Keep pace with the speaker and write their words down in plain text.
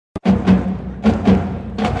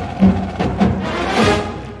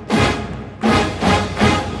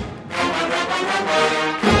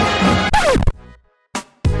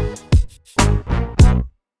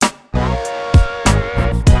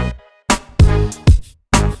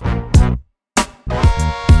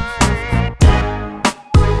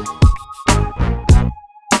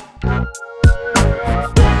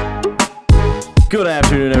Good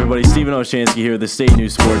afternoon, everybody. Stephen Olschanski here with the State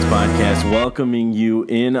News Sports Podcast, welcoming you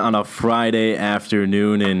in on a Friday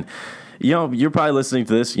afternoon. And, you're probably listening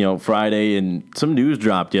to this, Friday, and some news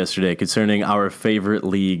dropped yesterday concerning our favorite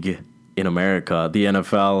league in America, the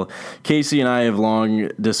NFL. Casey and I have long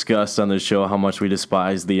discussed on this show how much we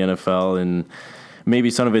despise the NFL and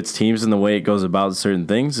maybe some of its teams and the way it goes about certain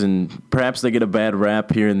things, and perhaps they get a bad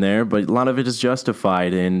rap here and there, but a lot of it is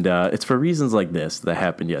justified, and it's for reasons like this that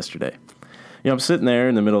happened yesterday. I'm sitting there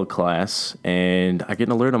in the middle of class, and I get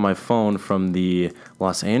an alert on my phone from the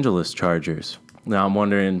Los Angeles Chargers. Now I'm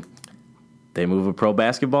wondering, they move a pro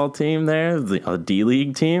basketball team there, a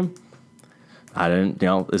D-League team? I didn't,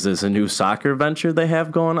 is this a new soccer venture they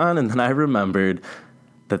have going on? And then I remembered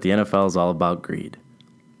that the NFL is all about greed,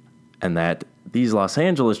 and that these Los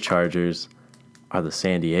Angeles Chargers are the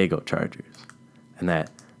San Diego Chargers, and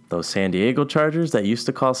that those San Diego Chargers that used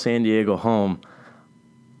to call San Diego home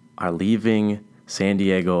are leaving San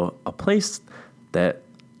Diego, a place that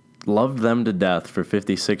loved them to death for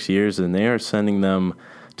 56 years, and they are sending them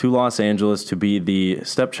to Los Angeles to be the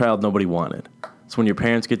stepchild nobody wanted. It's when your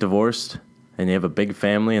parents get divorced and you have a big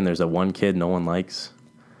family and there's that one kid no one likes.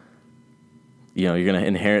 You're going to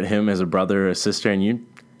inherit him as a brother or a sister, and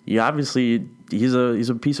you obviously, he's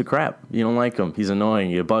a piece of crap. You don't like him. He's annoying.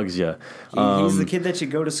 He bugs you. He's the kid that you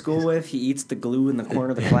go to school with. He eats the glue in the corner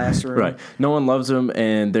of the classroom. Right. No one loves him,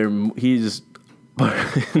 and no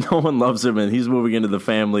one loves him, and he's moving into the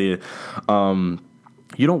family. You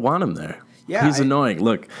don't want him there. Yeah, he's annoying.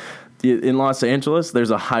 Look, in Los Angeles,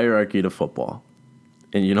 there's a hierarchy to football,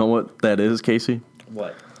 and you know what that is, Casey?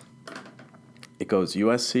 What? It goes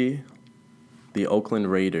USC, the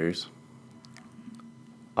Oakland Raiders,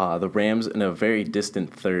 the Rams in a very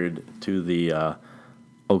distant third to the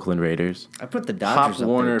Oakland Raiders. I put the Dodgers Pop up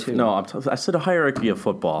Warner, there, too. No, I said a hierarchy of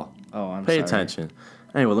football. Oh, I'm Pay sorry. attention.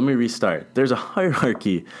 Anyway, let me restart. There's a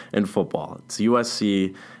hierarchy in football. It's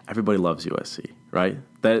USC. Everybody loves USC, right?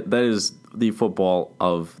 That is the football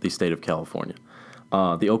of the state of California.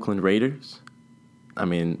 The Oakland Raiders,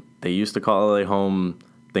 they used to call LA home.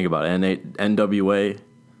 Think about it, NWA.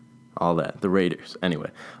 All that. The Raiders. Anyway,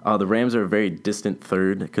 the Rams are a very distant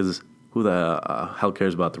third because who the hell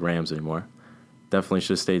cares about the Rams anymore? Definitely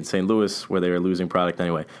should have stayed in St. Louis where they were losing product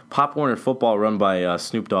anyway. Pop Warner football run by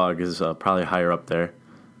Snoop Dogg is probably higher up there.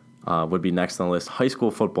 Would be next on the list. High school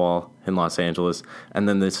football in Los Angeles, and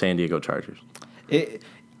then the San Diego Chargers.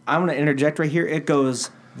 I'm going to interject right here. It goes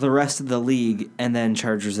the rest of the league and then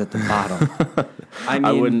Chargers at the bottom.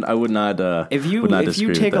 I would not. If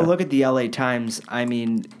you take a look at the LA Times,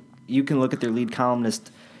 you can look at their lead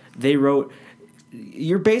columnist. They wrote,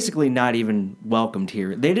 you're basically not even welcomed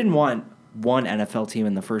here. They didn't want one NFL team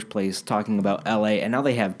in the first place talking about LA, and now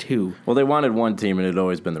they have two. Well, they wanted one team, and it had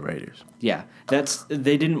always been the Raiders. Yeah,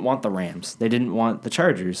 they didn't want the Rams. They didn't want the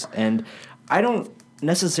Chargers. And I don't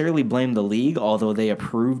necessarily blame the league, although they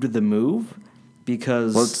approved the move,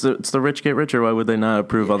 because... Well, it's the rich get richer. Why would they not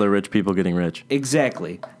approve other rich people getting rich?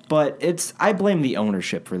 Exactly. But I blame the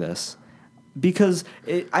ownership for this. Because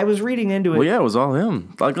I was reading into it. Well, yeah, it was all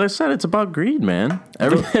him. Like I said, it's about greed, man.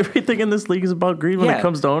 Everything in this league is about greed when it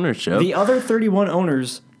comes to ownership. The other 31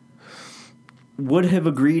 owners would have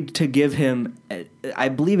agreed to give him, I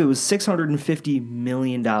believe it was $650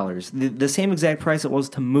 million. The same exact price it was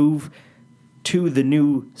to move to the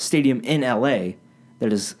new stadium in L.A.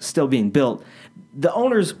 that is still being built. The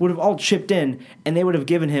owners would have all chipped in, and they would have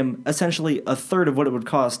given him essentially a third of what it would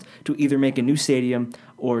cost to either make a new stadium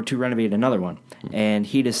or to renovate another one. And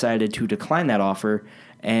he decided to decline that offer,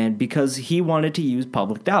 and because he wanted to use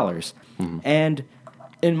public dollars. Mm-hmm. And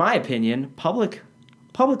in my opinion,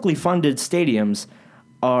 publicly funded stadiums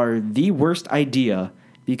are the worst idea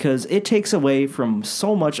because it takes away from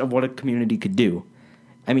so much of what a community could do.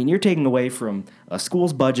 You're taking away from a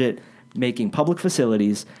school's budget, making public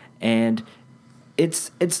facilities, and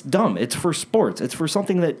it's dumb. It's for sports. It's for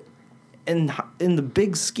something that, in the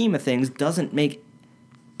big scheme of things, doesn't make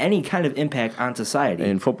any kind of impact on society.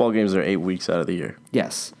 And football games are 8 weeks out of the year.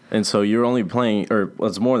 Yes. And so you're only playing,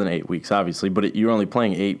 it's more than 8 weeks, obviously, but you're only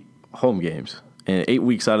playing 8 home games. And 8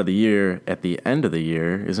 weeks out of the year, at the end of the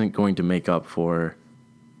year, isn't going to make up for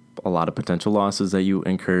a lot of potential losses that you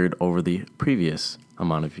incurred over the previous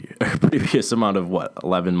amount of what,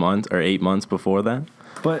 11 months or 8 months before that?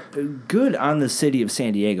 But good on the city of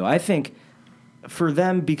San Diego. I think for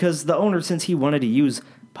them, because the owner, since he wanted to use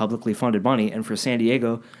publicly funded money, and for San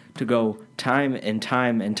Diego to go time and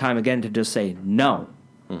time and time again to just say no.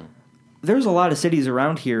 There's a lot of cities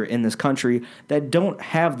around here in this country that don't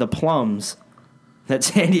have the plums that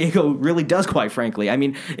San Diego really does, quite frankly.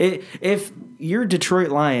 If your Detroit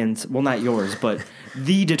Lions, well, not yours, but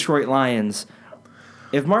the Detroit Lions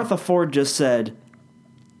if Martha Ford just said,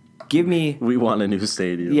 "Give me," we want a new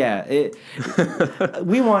stadium. Yeah,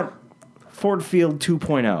 we want Ford Field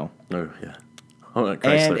 2.0. Oh yeah,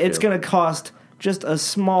 and it's going to cost just a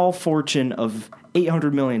small fortune of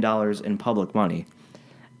 $800 million in public money,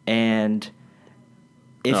 and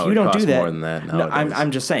if you don't do that, more than that. No,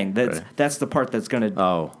 I'm just saying that's the part that's going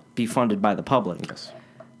to be funded by the public. Yes.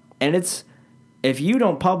 And if you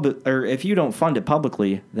don't fund it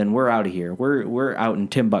publicly, then we're out of here. We're out in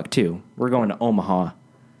Timbuktu. We're going to Omaha,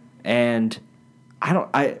 and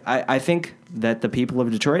I think that the people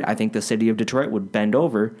of Detroit, I think the city of Detroit would bend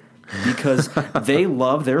over because they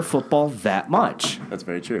love their football that much. That's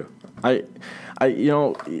very true. The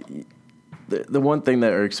one thing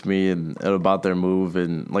that irks me about their move,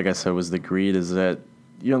 and like I said, was the greed, is that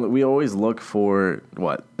we always look for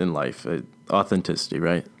what in life, authenticity,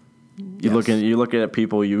 right? You look at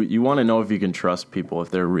people. You want to know if you can trust people, if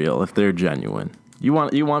they're real, if they're genuine. You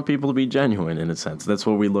want people to be genuine in a sense. That's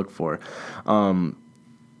what we look for.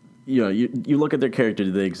 You look at their character.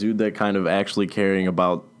 Do they exude that kind of actually caring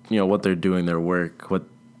about what they're doing, their work? What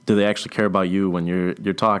do they actually care about you when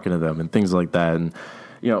you're talking to them and things like that? And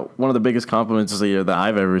one of the biggest compliments that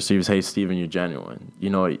I've ever received is, "Hey, Stephen, you're genuine.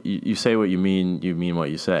 You say what you mean what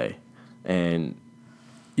you say." And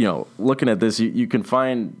looking at this, you can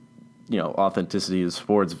find authenticity in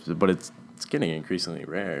sports, but it's getting increasingly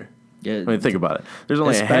rare. Yeah, I mean, think about it. There's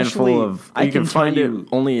only a handful of. You can find it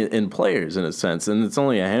only in players in a sense, and it's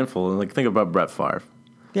only a handful. Like think about Brett Favre.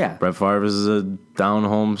 Yeah, Brett Favre is a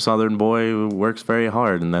down-home Southern boy who works very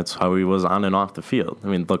hard, and that's how he was on and off the field. I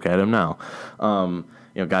mean, look at him now.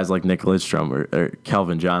 Guys like Nick Lidstrom or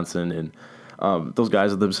Calvin Johnson, and those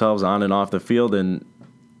guys are themselves on and off the field, and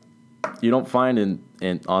you don't find an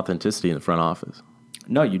authenticity in the front office.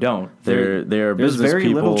 No, you don't. There's There's very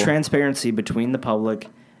people. little transparency between the public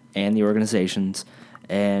and the organizations,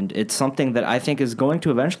 and it's something that I think is going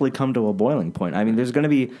to eventually come to a boiling point. I mean, there's going to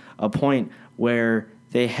be a point where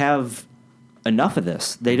they have enough of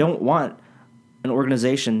this. They don't want an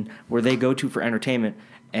organization where they go to for entertainment,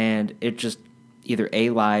 and it just either A,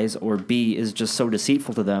 lies, or B, is just so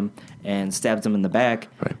deceitful to them and stabs them in the back.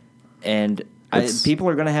 Right. And people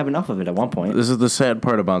are going to have enough of it at one point. This is the sad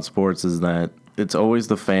part about sports, is that it's always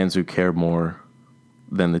the fans who care more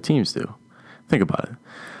than the teams do. Think about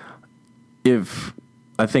it.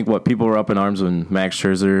 I think people were up in arms when Max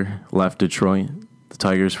Scherzer left Detroit, the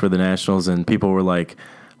Tigers, for the Nationals, and people were like,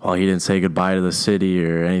 well, he didn't say goodbye to the city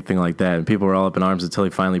or anything like that. And people were all up in arms until he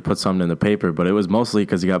finally put something in the paper, but it was mostly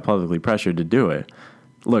because he got publicly pressured to do it.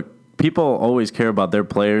 Look, people always care about their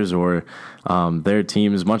players or their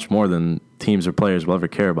teams much more than teams or players will ever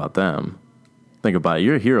care about them. Think about it.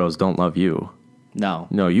 Your heroes don't love you. No,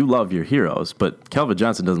 you love your heroes, but Calvin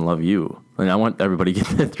Johnson doesn't love you. And I want everybody to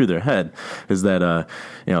get that through their head, is that,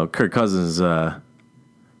 Kirk Cousins,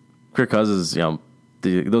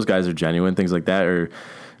 those guys are genuine, things like that. Or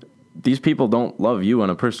these people don't love you on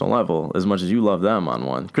a personal level as much as you love them on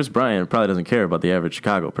one. Chris Bryant probably doesn't care about the average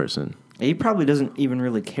Chicago person. He probably doesn't even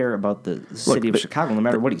really care about the city of Chicago, no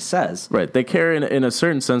matter what he says. Right. They care in a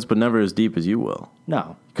certain sense, but never as deep as you will.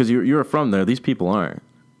 No. Because you're from there. These people aren't.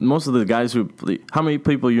 Most of the guys how many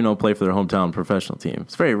people play for their hometown professional team?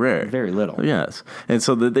 It's very rare. Very little. Yes. And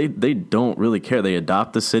so they don't really care. They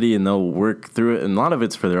adopt the city and they'll work through it. And a lot of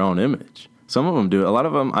it's for their own image. Some of them do. A lot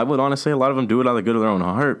of them, I would honestly say, a lot of them do it out of the good of their own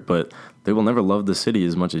heart, but they will never love the city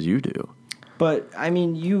as much as you do. But, I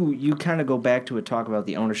mean, you kind of go back to it, talk about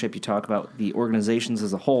the ownership, you talk about the organizations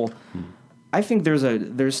as a whole. I think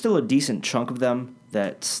there's still a decent chunk of them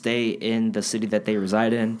that stay in the city that they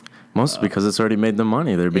reside in. Most because it's already made them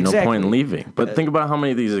money. There'd be no point in leaving. But think about how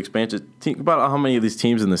many of these expansions. Think about how many of these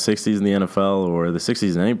teams in the '60s in the NFL or the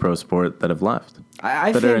 '60s in any pro sport that have left.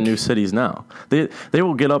 That are in new cities now. They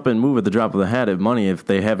will get up and move at the drop of the hat at money if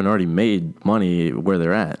they haven't already made money where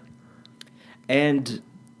they're at. And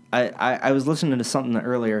I was listening to something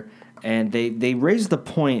earlier, and they raised the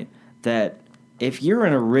point that if you're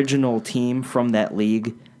an original team from that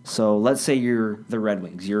league, so let's say you're the Red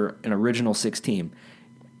Wings, you're an original 6 team.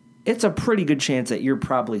 It's a pretty good chance that you're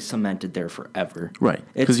probably cemented there forever. Right.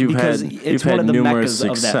 Because you've had numerous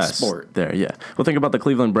success sport there, yeah. Well, think about the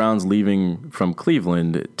Cleveland Browns leaving from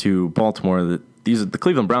Cleveland to Baltimore. The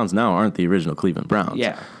Cleveland Browns now aren't the original Cleveland Browns.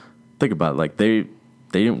 Yeah. Think about it. Like, they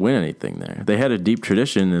didn't win anything there. They had a deep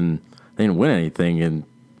tradition, and they didn't win anything, and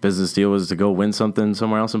business deal was to go win something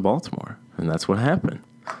somewhere else in Baltimore, and that's what happened.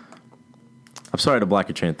 I'm sorry to block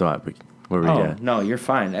your train of thought, but where were we at? No, you're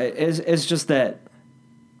fine. It's just that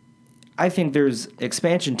I think there's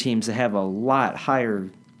expansion teams that have a lot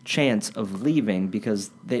higher chance of leaving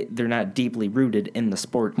because they're not deeply rooted in the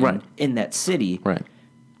sport right. in that city. Right.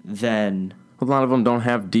 then A lot of them don't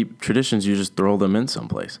have deep traditions. You just throw them in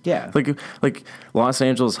someplace. Yeah. Like Los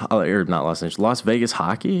Angeles, or not Los Angeles, Las Vegas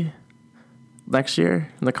hockey next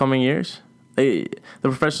year, in the coming years. The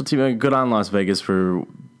professional team, good on Las Vegas for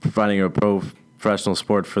providing a professional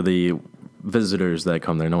sport for the visitors that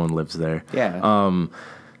come there. No one lives there. Yeah.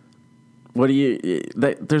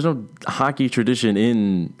 There's no hockey tradition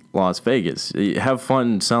in Las Vegas. You have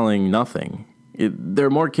fun selling nothing. There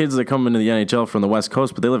are more kids that come into the NHL from the West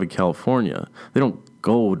Coast, but they live in California. They don't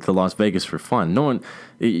go to Las Vegas for fun. No one,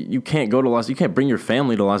 you can't bring your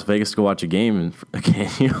family to Las Vegas to go watch a game, can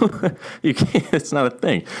you? You can't. It's not a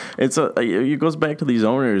thing. It goes back to these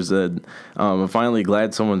owners that I'm finally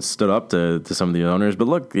glad someone stood up to some of the owners. But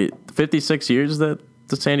look, 56 years that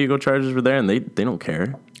the San Diego Chargers were there, and they don't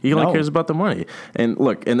care. He only cares about the money. And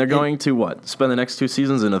look, and they're going to spend the next 2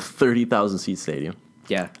 seasons in a 30,000 seat stadium.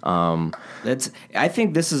 Yeah. I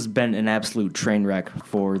think this has been an absolute train wreck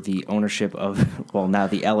for the ownership of, now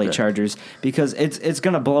the LA Chargers, because it's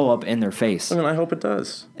going to blow up in their face. I mean, I hope it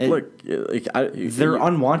does. They're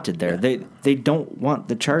unwanted there. Yeah. They don't want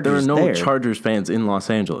the Chargers there. There are no there. Chargers fans in Los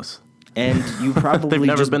Angeles. And you probably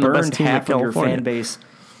just burned half of your fan base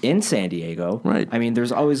in San Diego. Right. I mean,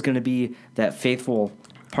 there's always going to be that faithful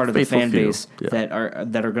part of the fan base that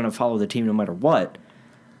are going to follow the team no matter what.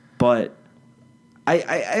 But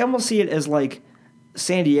I almost see it as like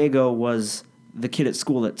San Diego was the kid at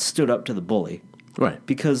school that stood up to the bully. Right.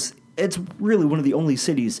 Because it's really one of the only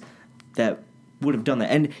cities that would have done that.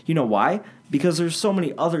 And you know why? Because there's so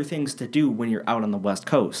many other things to do when you're out on the West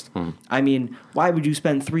Coast. Mm-hmm. I mean, why would you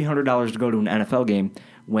spend $300 to go to an NFL game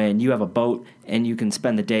when you have a boat and you can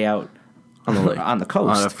spend the day out on the lake, on the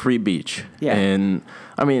coast? On a free beach. Yeah. And,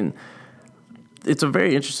 I mean, it's a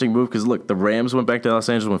very interesting move because, look, the Rams went back to Los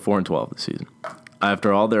Angeles, went 4-12 this season.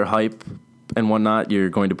 After all their hype and whatnot,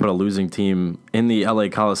 you're going to put a losing team in the LA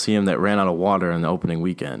Coliseum that ran out of water on the opening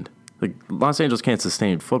weekend. Like, Los Angeles can't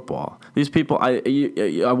sustain football. These people, I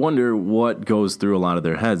wonder what goes through a lot of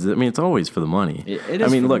their heads. I mean, it's always for the money. It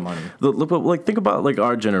is for the money. Look, think about like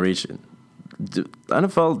our generation.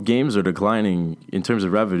 NFL games are declining in terms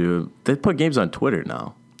of revenue. They put games on Twitter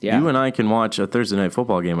now. Yeah. You and I can watch a Thursday night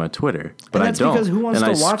football game on Twitter, but and that's I don't. Because who wants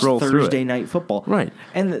to watch Thursday night football? Right.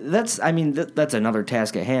 And that's another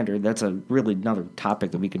task at hand, or that's another topic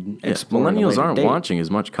that we could explore. Millennials aren't watching as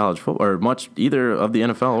much college football, or much either of the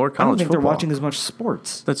NFL or college football. I don't think they're watching as much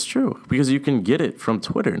sports. That's true, because you can get it from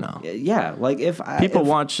Twitter now. Yeah, like people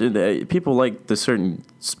like the certain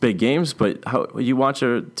big games, but how you watch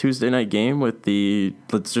a Tuesday night game with you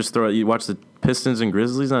watch the Pistons and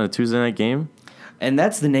Grizzlies on a Tuesday night game? And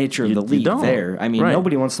that's the nature of the league there. I mean,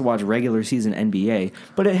 nobody wants to watch regular season NBA,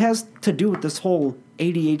 but it has to do with this whole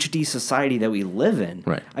ADHD society that we live in.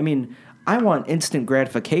 Right. I mean, I want instant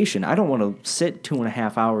gratification. I don't want to sit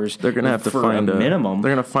 2.5 hours. They're going to have to find a minimum.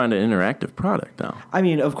 They're going to find an interactive product now. I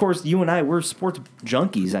mean, of course, you and I, we're sports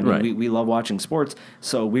junkies. I mean, we love watching sports,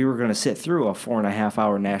 so we were going to sit through a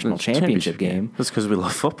 4.5-hour national championship game. That's because we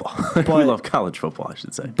love football. We love college football, I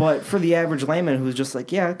should say. But for the average layman who's just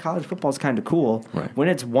like, yeah, college football's kind of cool. Right. When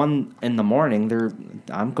it's 1 a.m,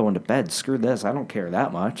 I'm going to bed. Screw this. I don't care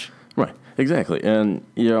that much. Right. Exactly. And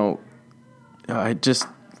you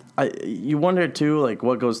wonder too, like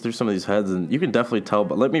what goes through some of these heads, and you can definitely tell.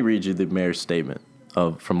 But let me read you the mayor's statement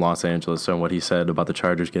from Los Angeles and what he said about the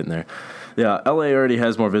Chargers getting there. Yeah, LA already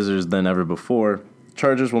has more visitors than ever before.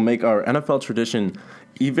 Chargers will make our NFL tradition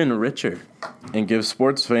even richer and give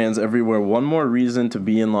sports fans everywhere one more reason to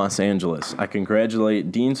be in Los Angeles. I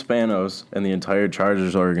congratulate Dean Spanos and the entire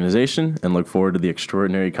Chargers organization and look forward to the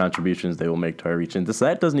extraordinary contributions they will make to our region.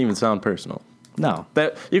 That doesn't even sound personal. No.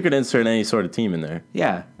 That you could insert any sort of team in there.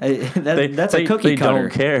 Yeah. That's a cookie cutter. They don't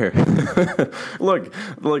care. Look,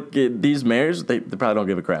 these mayors, they probably don't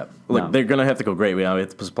give a crap. Look, They're going to have to go, great, we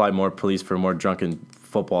have to supply more police for more drunken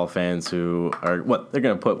football fans who are, they're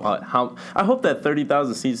going to put, I hope that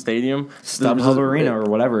 30,000 seat stadium. StubHub Arena or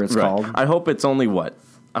whatever it's called. I hope it's only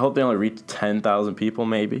I hope they only reach 10,000 people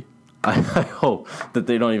maybe. I hope that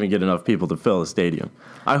they don't even get enough people to fill a stadium.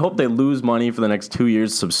 I hope they lose money for the next 2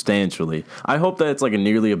 years substantially. I hope that it's like a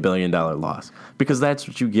nearly $1 billion loss, because that's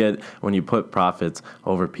what you get when you put profits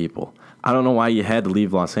over people. I don't know why you had to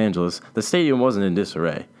leave Los Angeles. The stadium wasn't in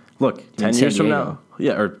disarray. Look, 10 years from now,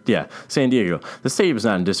 San Diego. The stadium's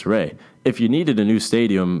not in disarray. If you needed a new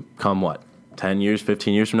stadium, 10 years,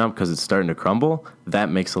 15 years from now, because it's starting to crumble, that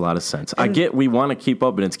makes a lot of sense. I get we want to keep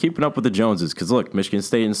up, and it's keeping up with the Joneses, because look, Michigan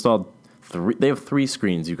State installed they have 3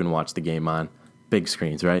 screens you can watch the game on. Big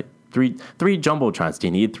screens, right? three jumbotrons. Do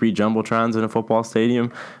you need 3 jumbotrons in a football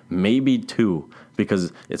stadium? Maybe 2,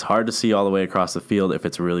 because it's hard to see all the way across the field if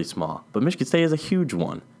it's really small. But Michigan State is a huge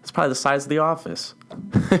one. It's probably the size of the office.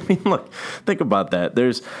 I mean, look, think about that.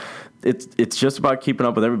 It's just about keeping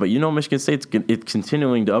up with everybody. Michigan State's it's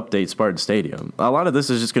continuing to update Spartan Stadium. A lot of this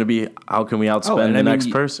is just going to be, how can we outspend the next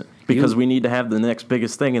person? Because we need to have the next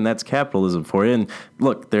biggest thing, and that's capitalism for you. And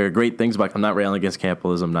look, there are great things about. I'm not railing against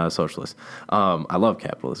capitalism. I'm not a socialist. I love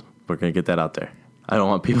capitalism. We're going to get that out there. I don't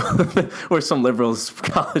want people or some liberals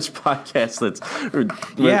college podcast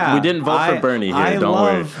we didn't vote for Bernie here. I don't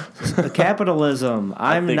love worry. Capitalism.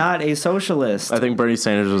 I'm not a socialist. I think Bernie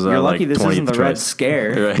Sanders was You're lucky like this 20th isn't the choice. Red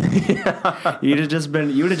Scare. Right. Yeah. You would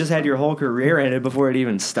have just had your whole career ended before it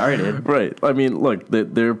even started. Right. I mean, look,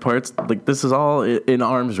 there are parts like this is all in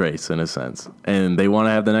arms race in a sense, and they want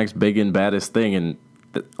to have the next big and baddest thing, and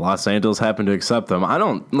Los Angeles happened to accept them. I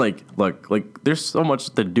don't look. There's so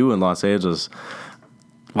much to do in Los Angeles.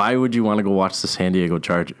 Why would you want to go watch the San Diego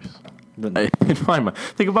Chargers? In my mind,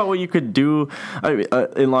 think about what you could do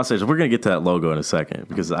in Los Angeles. We're going to get to that logo in a second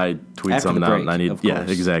because I tweet After something the out break, and I need. of Yeah,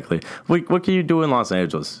 course. exactly. What can you do in Los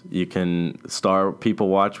Angeles? You can star people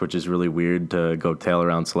watch, which is really weird to go tail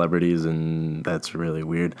around celebrities, and that's really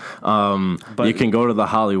weird. But you can go to the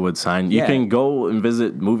Hollywood sign. You can go and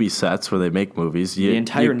visit movie sets where they make movies. The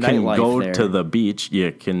entire nightlife You can go there. to the beach.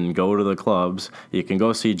 You can go to the clubs. You can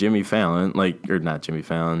go see Jimmy Fallon, or not Jimmy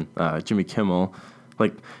Fallon, Jimmy Kimmel.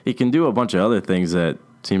 Like, you can do a bunch of other things that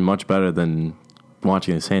seem much better than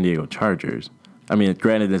watching the San Diego Chargers. I mean,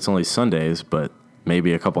 granted, it's only Sundays, but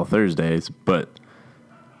maybe a couple of Thursdays. But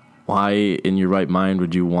why, in your right mind,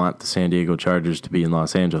 would you want the San Diego Chargers to be in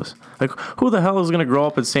Los Angeles? Like, who the hell is going to grow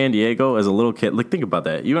up in San Diego as a little kid? Like, think about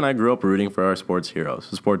that. You and I grew up rooting for our sports heroes,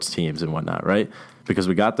 sports teams and whatnot, right? Because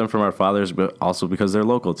we got them from our fathers, but also because they're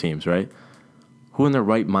local teams, right? Who in their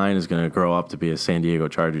right mind is going to grow up to be a San Diego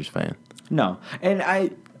Chargers fan? No. And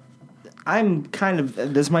I'm kind of,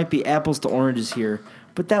 this might be apples to oranges here,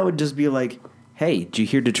 but that would just be like, hey, did you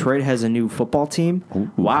hear Detroit has a new football team? Ooh.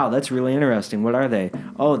 Wow, that's really interesting. What are they?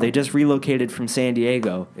 Oh, they just relocated from San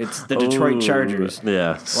Diego. It's the Detroit Chargers.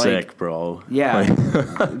 Yeah, sick, bro. Yeah.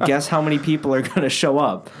 Guess how many people are going to show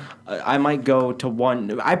up? I might go to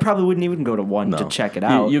one. I probably wouldn't even go to one to check it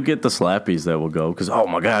out. You get the slappies that will go because, oh,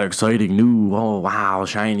 my God, exciting, new, oh, wow,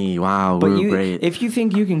 shiny, wow, but we're great. If you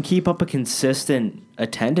think you can keep up a consistent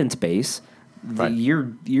attendance base, right,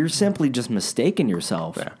 you're simply just mistaking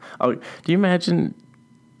yourself. Yeah. Oh, could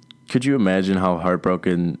you imagine how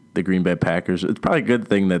heartbroken the Green Bay Packers? It's probably a good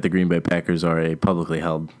thing that the Green Bay Packers are a publicly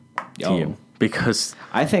held team. Because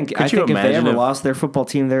I think if they ever lost their football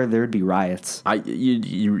team there'd be riots.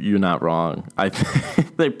 You're not wrong. I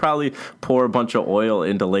think they probably pour a bunch of oil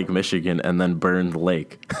into Lake Michigan and then burn the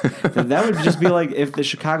lake. That would just be like if the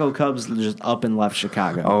Chicago Cubs just up and left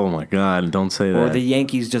Chicago. Oh my God! Don't say that. Or the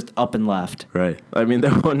Yankees just up and left. Right. I mean,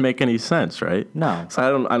 that wouldn't make any sense, right? No.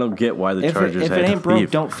 So I don't get why the Chargers. If it ain't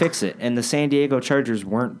broke, don't fix it. And the San Diego Chargers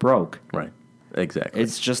weren't broke. Right. Exactly.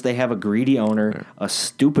 It's just they have a greedy owner, a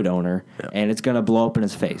stupid owner, and it's going to blow up in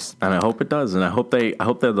his face. And I hope it does. And I hope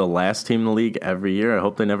they're the last team in the league every year. I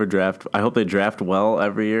hope they never draft. I hope they draft well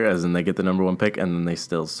every year, as in they get the number 1 pick, and then they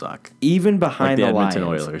still suck. Even behind like the Edmonton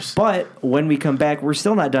Lions. Oilers. But when we come back, we're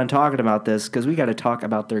still not done talking about this because we got to talk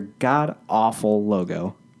about their god-awful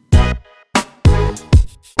logo.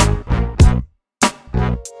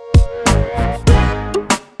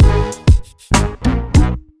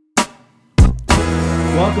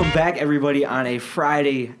 Welcome back, everybody, on a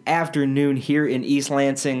Friday afternoon here in East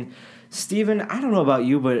Lansing. Steven, I don't know about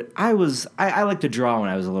you, but I like to draw when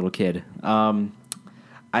I was a little kid. I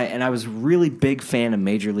was a really big fan of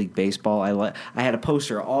Major League Baseball. I had a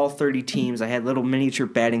poster of all 30 teams. I had little miniature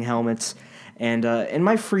batting helmets. And in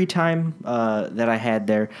my free time that I had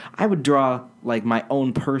there, I would draw like my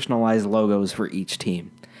own personalized logos for each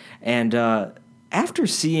team. And after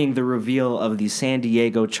seeing the reveal of the San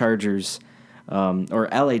Diego Chargers or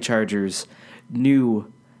LA Chargers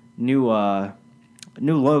new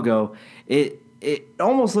logo, it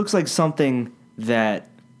almost looks like something that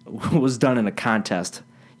was done in a contest.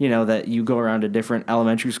 You know, that you go around to different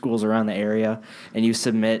elementary schools around the area and you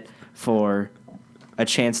submit for a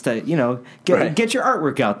chance to, get your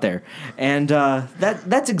artwork out there. And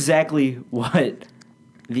that's exactly what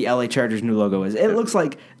the LA Chargers new logo is. It looks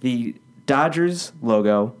like the Dodgers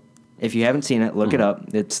logo. If you haven't seen it, look it up.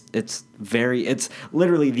 It's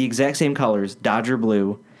literally the exact same colors, Dodger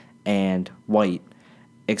blue and white,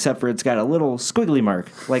 except for it's got a little squiggly mark,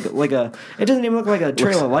 like it doesn't even look like a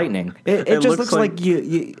trail of lightning. It just looks like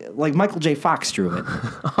you like Michael J. Fox drew it.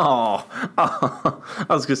 I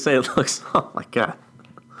was gonna say it looks. Oh my God.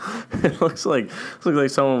 It looks like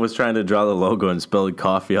someone was trying to draw the logo and spilled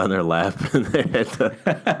coffee on their lap, and they had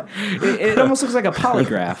to. It almost looks like a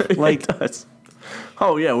polygraph. Like, it does.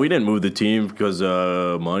 Oh yeah, we didn't move the team because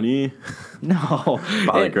money. No,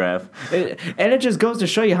 Polygraph. And it just goes to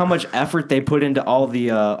show you how much effort they put into all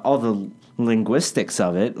the linguistics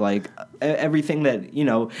of it, like everything that, you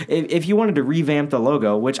know, if you wanted to revamp the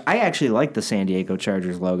logo, which I actually like the San Diego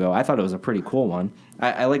Chargers logo. I thought it was a pretty cool one.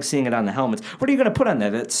 I like seeing it on the helmets. What are you going to put on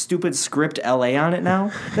that stupid script LA on it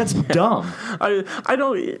now? That's dumb. I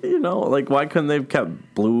don't, you know, like, why couldn't they have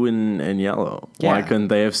kept blue and yellow? Yeah. Why couldn't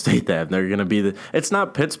they have stayed that? They're going to be it's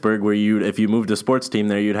not Pittsburgh where if you moved a sports team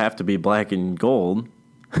there, you'd have to be black and gold.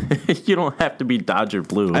 You don't have to be Dodger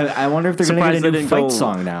blue. I wonder if they're going to get a new fight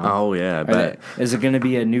song now. Oh yeah, I bet. Is it going to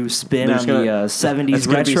be a new spin on the 70s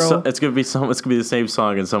retro? It's going to be the same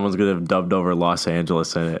song, and someone's going to have dubbed over Los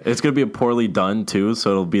Angeles in it. It's going to be poorly done too,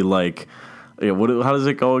 so it'll be like, how does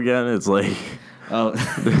it go again? It's like, oh,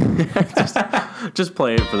 just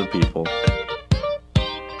play it for the people.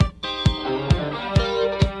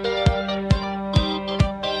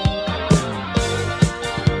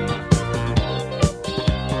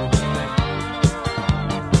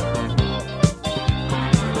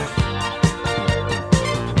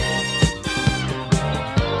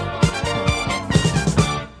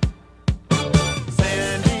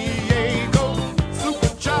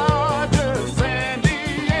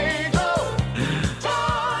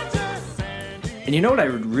 and you know what I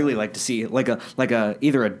would really like to see, like a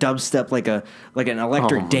either a dubstep, like an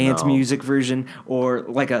electric dance music version, or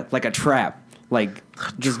like a trap. Like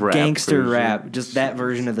just Trap gangster version. rap, just that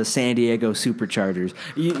version of the San Diego Superchargers.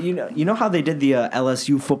 You know how they did the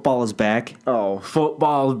LSU football is back? Oh,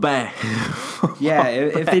 football's back. Yeah,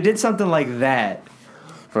 if they did something like that.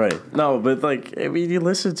 Right. No, but like, I mean, you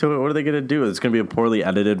listen to it, what are they going to do? It's going to be a poorly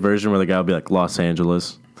edited version where the guy will be like, Los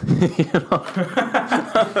Angeles. You know?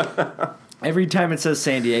 Every time it says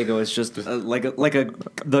San Diego, it's just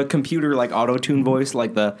the computer like auto-tune voice,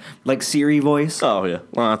 like Siri voice. Oh, yeah.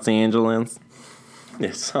 Los Angeles.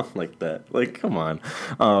 Yeah, something like that. Like, come on.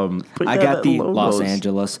 But I got the Los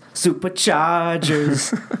Angeles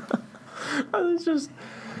Superchargers. It's just,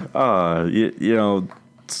 you know,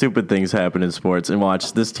 stupid things happen in sports. And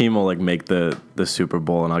watch, this team will like make the Super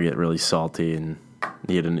Bowl, and I'll get really salty and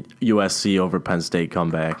need an USC over Penn State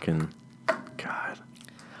comeback. And God,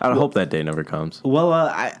 I hope that day never comes. Well,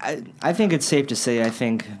 I think it's safe to say I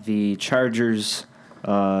think the Chargers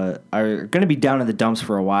are going to be down in the dumps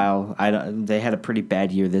for a while. They had a pretty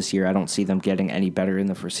bad year this year. I don't see them getting any better in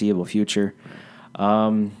the foreseeable future.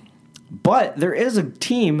 But there is a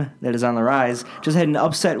team that is on the rise. Just had an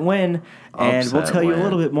upset win, and we'll tell you a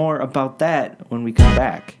little bit more about that when we come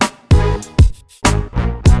back.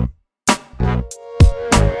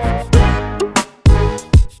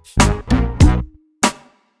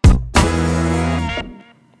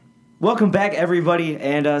 Welcome back, everybody.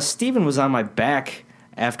 And Stephen was on my back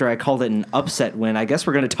after I called it an upset win. I guess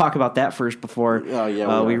we're going to talk about that first before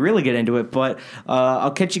we really get into it. But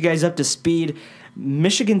I'll catch you guys up to speed.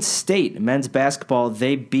 Michigan State men's basketball,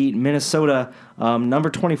 they beat Minnesota, number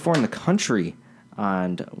 24 in the country,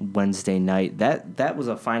 on Wednesday night. That was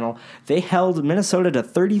a final. They held Minnesota to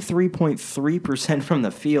 33.3% from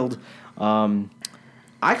the field.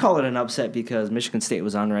 I call it an upset because Michigan State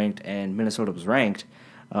was unranked and Minnesota was ranked.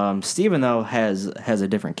 Steven, though, has a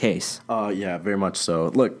different case. Yeah, very much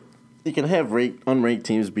so. Look, you can have unranked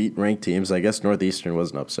teams beat ranked teams. I guess Northeastern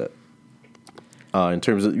was an upset. In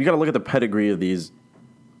terms of, you got to look at the pedigree of these.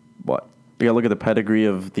 What? You got to look at the pedigree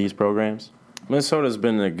of these programs. Minnesota's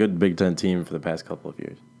been a good Big Ten team for the past couple of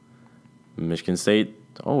years. Michigan State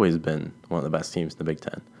always been one of the best teams in the Big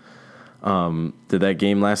Ten. Did that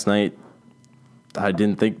game last night? I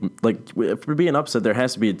didn't think, like, for being upset, there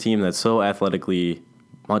has to be a team that's so athletically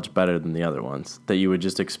much better than the other ones that you would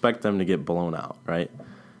just expect them to get blown out, right?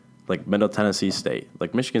 Like Middle Tennessee State.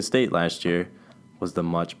 Like Michigan State last year was the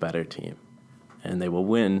much better team. And they will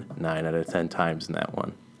win 9 out of 10 times in that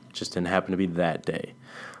one. It just didn't happen to be that day.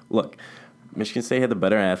 Look, Michigan State had the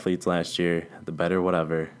better athletes last year, the better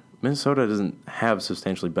whatever. Minnesota doesn't have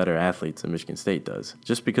substantially better athletes than Michigan State does.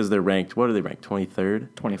 Just because they're ranked, what are they ranked,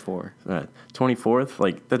 23rd? 24. 24th?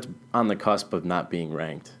 Like, that's on the cusp of not being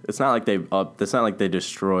ranked. It's not like they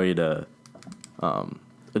destroyed a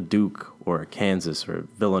Duke or a Kansas or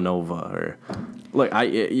Villanova or... Look,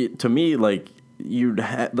 to me, like...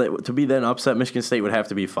 to be then upset, Michigan State would have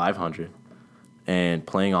to be 500 and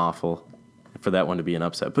playing awful for that one to be an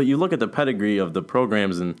upset. But you look at the pedigree of the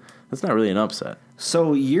programs, and that's not really an upset.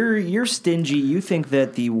 So you're stingy. You think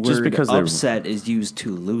that the word because upset is used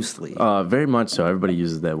too loosely. Very much so. Everybody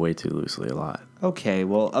uses that way too loosely a lot. Okay,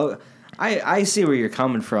 well, I see where you're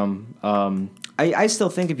coming from. I still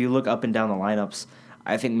think if you look up and down the lineups,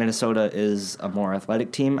 I think Minnesota is a more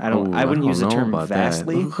athletic team. I wouldn't use the term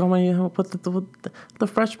vastly. The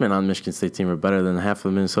freshmen on Michigan State team are better than half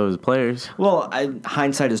of Minnesota's players. Well,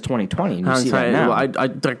 hindsight is 20/20. And you see that now. Well, I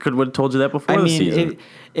could have told you that before the season.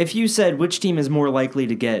 If you said which team is more likely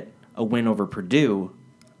to get a win over Purdue,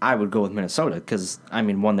 I would go with Minnesota because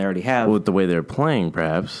one they already have. With the way they're playing,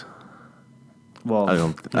 perhaps.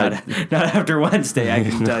 Well, not after Wednesday. I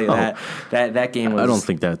can tell you that game was. I don't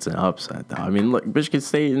think that's an upset, though. Look, Michigan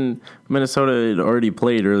State and Minnesota had already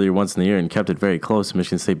played earlier once in the year and kept it very close.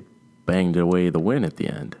 Michigan State banged away the win at the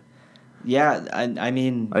end. Yeah,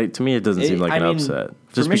 to me, it doesn't seem like an upset.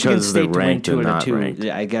 Just because they're ranked and not ranked.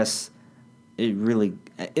 I guess it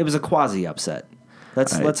was a quasi upset.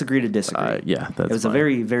 Let's agree to disagree. Yeah, that's it was fine. a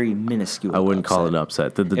very, very minuscule. I wouldn't upset. call it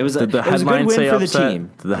upset. Did it was a good headline win say for upset? the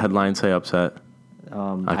team. Did the headline say upset?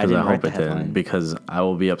 I didn't write the headline. Didn't, because I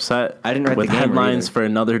will be upset. I didn't write with the game headlines either. for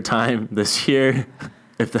another time this year,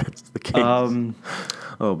 if that's the case.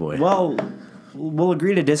 Oh boy. Well, we'll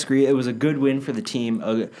agree to disagree. It was a good win for the team,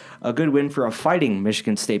 a good win for a fighting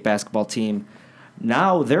Michigan State basketball team.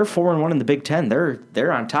 Now they're 4-1 in the Big Ten.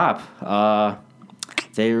 They're on top.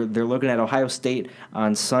 They're looking at Ohio State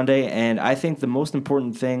on Sunday, and I think the most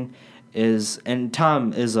important thing is, and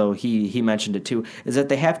Tom Izzo, he mentioned it too, is that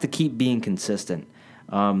they have to keep being consistent.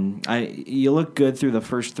 You look good through the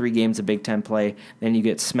first 3 games of Big Ten play, then you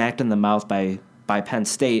get smacked in the mouth by Penn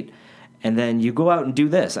State, and then you go out and do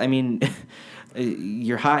this.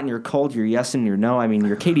 You're hot and you're cold, you're yes and you're no.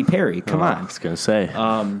 You're Katy Perry. Come on. I was going to say.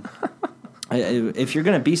 If you're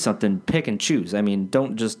going to be something, pick and choose.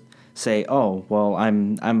 Don't just say, "Oh, well,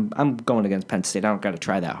 I'm going against Penn State. I don't got to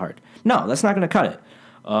try that hard." No, that's not going to cut it.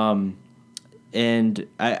 And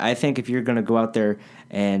I think if you're going to go out there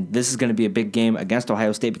and this is going to be a big game against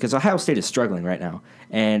Ohio State because Ohio State is struggling right now.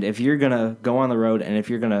 And if you're going to go on the road and if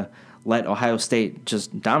you're going to let Ohio State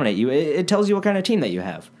just dominate you, it tells you what kind of team that you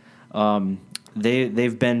have.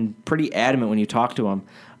 They've been pretty adamant when you talk to them.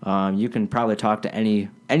 You can probably talk to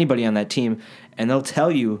anybody on that team, and they'll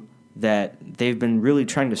tell you that they've been really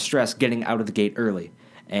trying to stress getting out of the gate early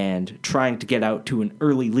and trying to get out to an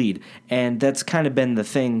early lead. And that's kind of been the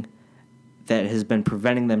thing that has been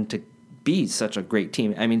preventing them to be such a great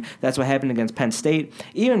team. That's what happened against Penn State.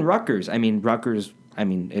 Even Rutgers.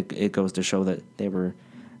 It goes to show that they were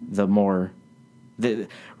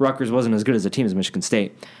Rutgers wasn't as good as a team as Michigan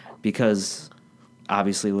State because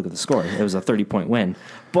obviously look at the score. It was a 30-point win.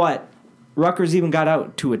 But Rutgers even got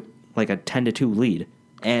out to a 10-2 lead.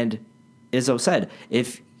 And Izzo said,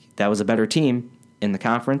 if that was a better team in the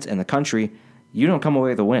conference and the country, you don't come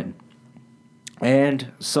away with a win.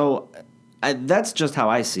 And so that's just how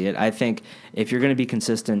I see it. I think if you're going to be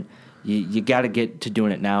consistent, you got to get to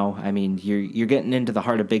doing it now. You're getting into the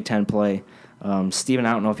heart of Big Ten play. Stephen,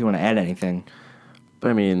 I don't know if you want to add anything.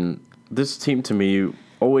 This team to me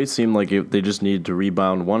always seemed like they just needed to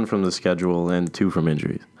rebound, 1 from the schedule and 2 from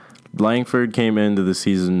injuries. Langford came into the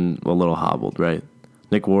season a little hobbled, right?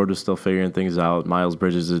 Nick Ward was still figuring things out. Miles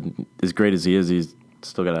Bridges, as great as he is, he's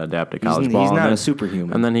still got to adapt to college ball. He's not a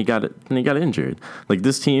superhuman. And then he got injured.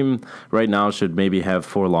 This team right now should maybe have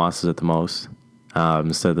 4 losses at the most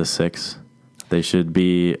instead of the 6. They should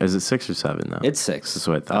be. Is it 6 or 7 now? It's 6. That's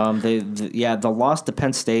what I thought. The loss to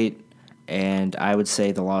Penn State and I would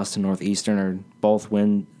say the loss to Northeastern are both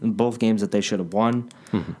games that they should have won.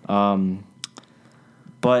 Mm-hmm.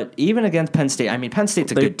 But even against Penn State, Penn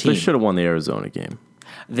State's a good team. They should have won the Arizona game.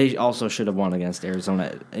 They also should have won against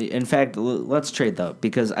Arizona. In fact, let's trade that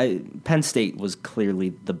because Penn State was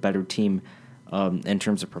clearly the better team in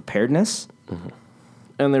terms of preparedness. Mm-hmm.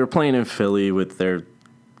 And they were playing in Philly with their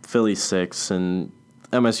Philly 6, and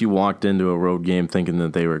MSU walked into a road game thinking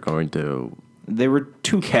that they were going to... They were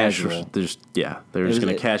too casual. They were just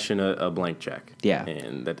going to cash in a blank check. Yeah.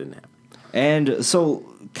 And that didn't happen. And so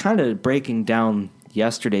kind of breaking down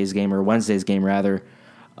yesterday's game, or Wednesday's game rather,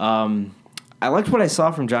 I liked what I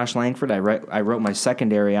saw from Josh Langford. I wrote my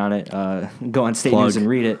secondary on it. Go on State News and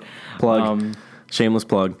read it. Plug. Shameless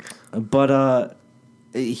plug. But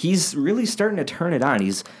he's really starting to turn it on.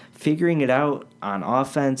 He's figuring it out on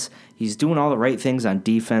offense. He's doing all the right things on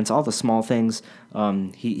defense, all the small things.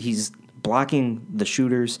 He's blocking the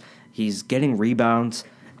shooters. He's getting rebounds.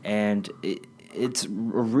 And it's a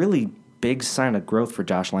really big sign of growth for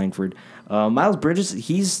Josh Langford. Miles Bridges,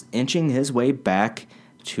 he's inching his way back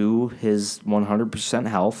to his 100%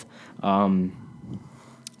 health.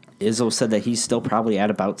 Izzo said that he's still probably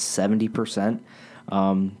at about 70%.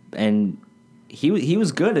 And he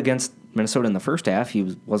was good against Minnesota in the first half.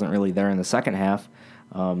 He wasn't really there in the second half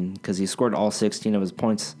because he scored all 16 of his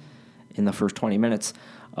points in the first 20 minutes.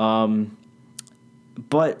 But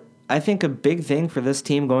I think a big thing for this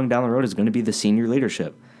team going down the road is going to be the senior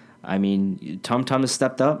leadership. I mean, Tum Tum has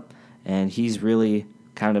stepped up, and he's really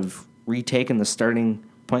kind of retaken the starting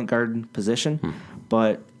point guard position.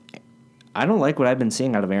 But I don't like what I've been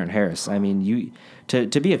seeing out of Aaron Harris. I mean, to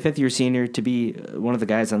be a fifth-year senior, to be one of the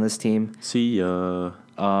guys on this team. See ya.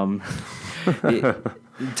 To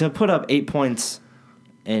put up 8 points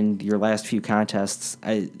in your last few contests,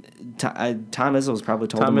 Tom Izzo's probably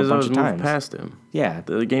told him a bunch of times. Moved past him. Yeah.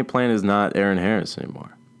 The game plan is not Aaron Harris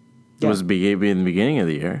anymore. It Yeah. was in the beginning of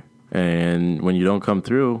the year. And when you don't come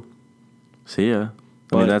through, see ya.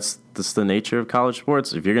 I mean, that's the nature of college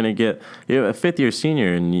sports. If you're going to get a fifth-year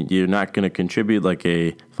senior and you're not going to contribute like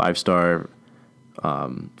a five-star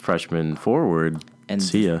freshman forward, And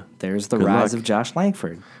see ya. There's the Good rise luck. of Josh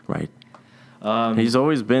Langford. Right. He's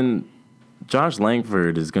always been – Josh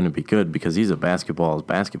Langford is going to be good because he's a basketball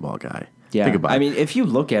guy. Yeah. Think about it. I mean, if you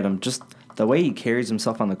look at him, just the way he carries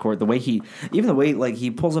himself on the court, the way he like he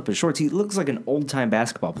pulls up his shorts, he looks like an old-time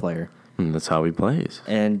basketball player. And that's how he plays.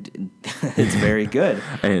 And it's very good.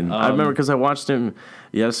 And I remember because I watched him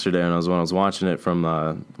yesterday, and when I was watching it from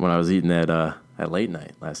when I was eating at late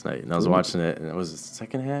night last night, and I was watching it, and it was the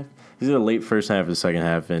second half. He's in the late first half of the second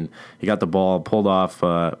half, and he got the ball, pulled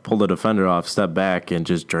the defender off, stepped back, and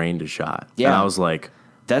just drained a shot. Yeah. And I was like,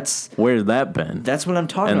 where's that been? That's what I'm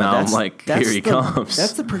talking and about. And now I'm like, here he comes.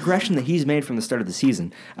 That's the progression that he's made from the start of the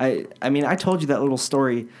season. I mean, I told you that little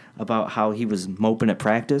story about how he was moping at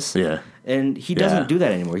practice. Yeah. And he doesn't do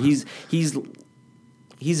that anymore. He's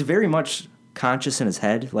very much conscious in his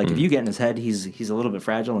head. Like if you get in his head, he's a little bit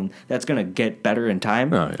fragile, and that's going to get better in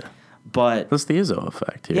time. Oh yeah. But that's the Izzo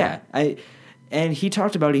effect here. Yeah. And he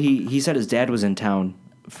talked about it. He said his dad was in town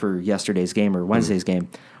for yesterday's game or Wednesday's game.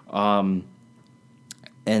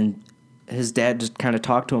 And his dad just kind of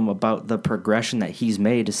talked to him about the progression that he's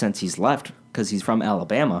made since he's left because he's from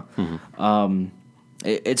Alabama.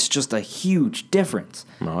 It's just a huge difference.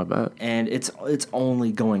 No, I bet. And it's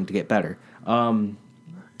only going to get better. I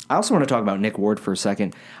also want to talk about Nick Ward for a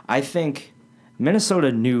second. I think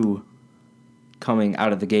Minnesota knew coming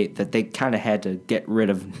out of the gate that they kind of had to get rid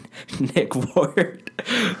of Nick Ward.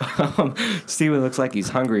 Steven looks like he's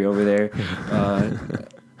hungry over there.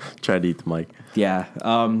 Tried to eat the mic. Yeah.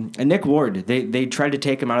 And Nick Ward, they tried to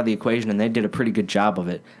take him out of the equation, and they did a pretty good job of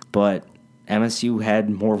it. But MSU had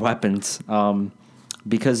more weapons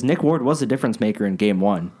because Nick Ward was a difference maker in Game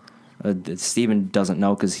 1. Steven doesn't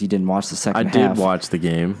know because he didn't watch the second half. I did watch the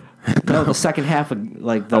game. No, the second half of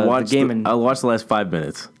the game. I watched the last 5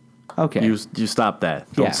 minutes. Okay. You stop that.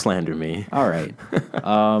 Don't slander me. All right.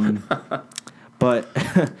 But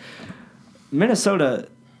Minnesota,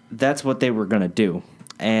 that's what they were going to do.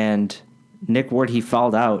 And Nick Ward, he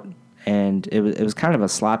fouled out, and it was kind of a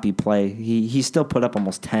sloppy play. He still put up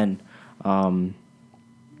almost 10.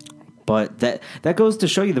 But that goes to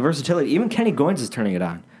show you the versatility. Even Kenny Goins is turning it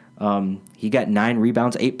on. He got 9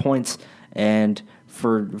 rebounds, 8 points, and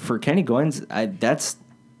for Kenny Goins, that's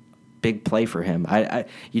big play for him.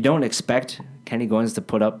 You don't expect Kenny Goins to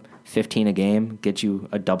put up 15 a game, get you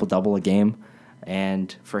a double-double a game,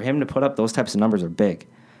 and for him to put up those types of numbers are big.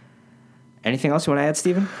 Anything else you want to add,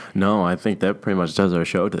 Steven? No, I think that pretty much does our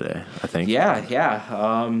show today, I think.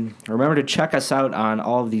 Yeah. Remember to check us out on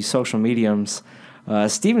all of these social mediums.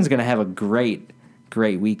 Steven's going to have a great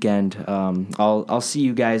weekend. I'll see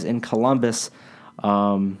you guys in Columbus.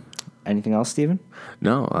 Anything else, Steven?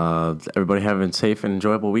 No. Everybody have a safe and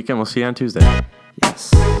enjoyable weekend. We'll see you on Tuesday.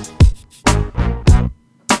 Yes.